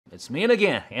it's me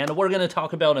again, and we're gonna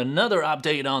talk about another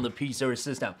update on the P-Series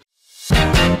system.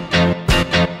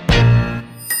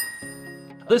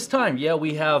 This time, yeah,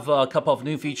 we have a couple of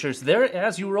new features there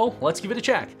as usual. Let's give it a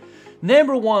check.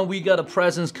 Number one, we got a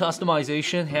presence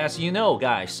customization. As you know,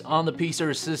 guys, on the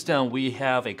P-Series system, we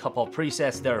have a couple of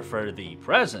presets there for the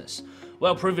presence.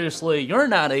 Well, previously, you're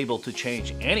not able to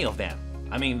change any of them.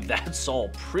 I mean, that's all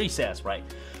presets, right?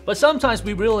 But sometimes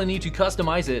we really need to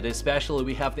customize it, especially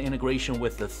we have the integration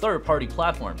with the third-party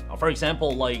platform. For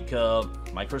example, like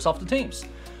Microsoft Teams.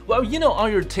 Well, you know,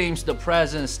 on your Teams, the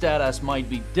presence status might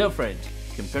be different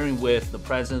comparing with the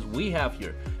presence we have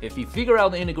here. If you figure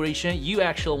out the integration, you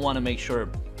actually want to make sure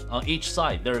on each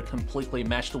side they're completely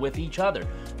matched with each other,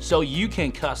 so you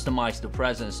can customize the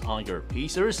presence on your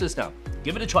P-Series system.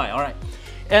 Give it a try, all right?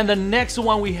 And the next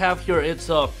one we have here, it's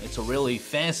a really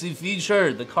fancy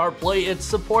feature. The CarPlay, it's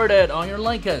supported on your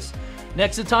Linkus.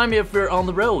 Next time if you're on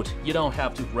the road, you don't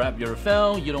have to grab your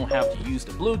phone, you don't have to use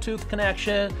the Bluetooth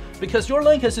connection, because your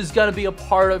Linkus is gonna be a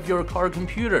part of your car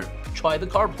computer. Try the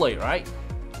CarPlay, right?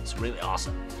 It's really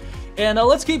awesome. And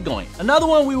let's keep going. Another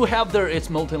one we will have there is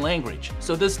multi-language.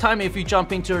 So this time if you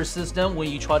jump into your system, when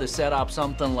you try to set up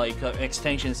something like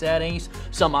extension settings,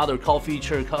 some other call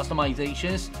feature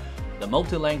customizations, the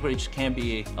multi-language can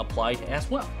be applied as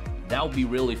well. That would be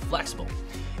really flexible.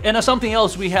 And something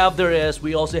else we have there is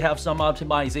we also have some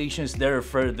optimizations there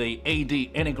for the AD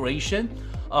integration.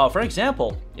 For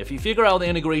example, if you figure out the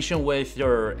integration with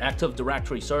your Active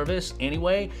Directory service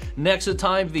anyway, next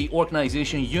time the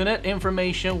organization unit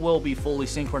information will be fully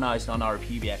synchronized on our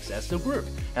PBX group.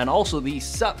 And also the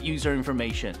sub-user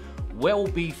information will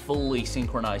be fully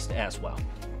synchronized as well.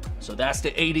 So that's the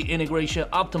AD integration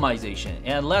optimization.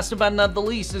 And last but not the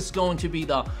least is going to be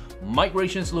the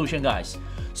migration solution, guys.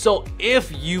 So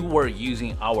if you were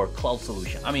using our cloud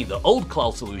solution, I mean the old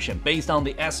cloud solution based on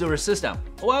the Azure system,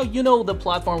 well, you know the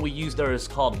platform we use there is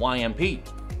called YMP.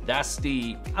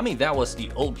 That was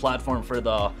the old platform for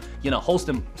the,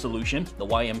 hosting solution, the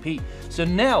YMP. So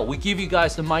now we give you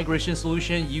guys the migration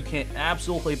solution. You can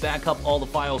absolutely back up all the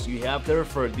files you have there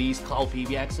for these cloud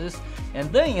PBXs,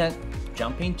 and then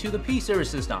jump into the P-Series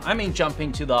system. Jump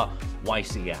into the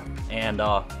YCM, and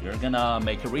you're gonna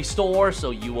make a restore, so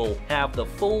you will have the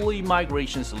fully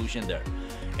migration solution there.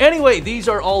 Anyway, these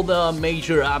are all the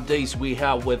major updates we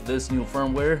have with this new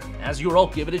firmware. As usual,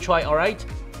 give it a try, all right?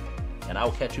 And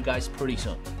I'll catch you guys pretty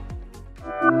soon.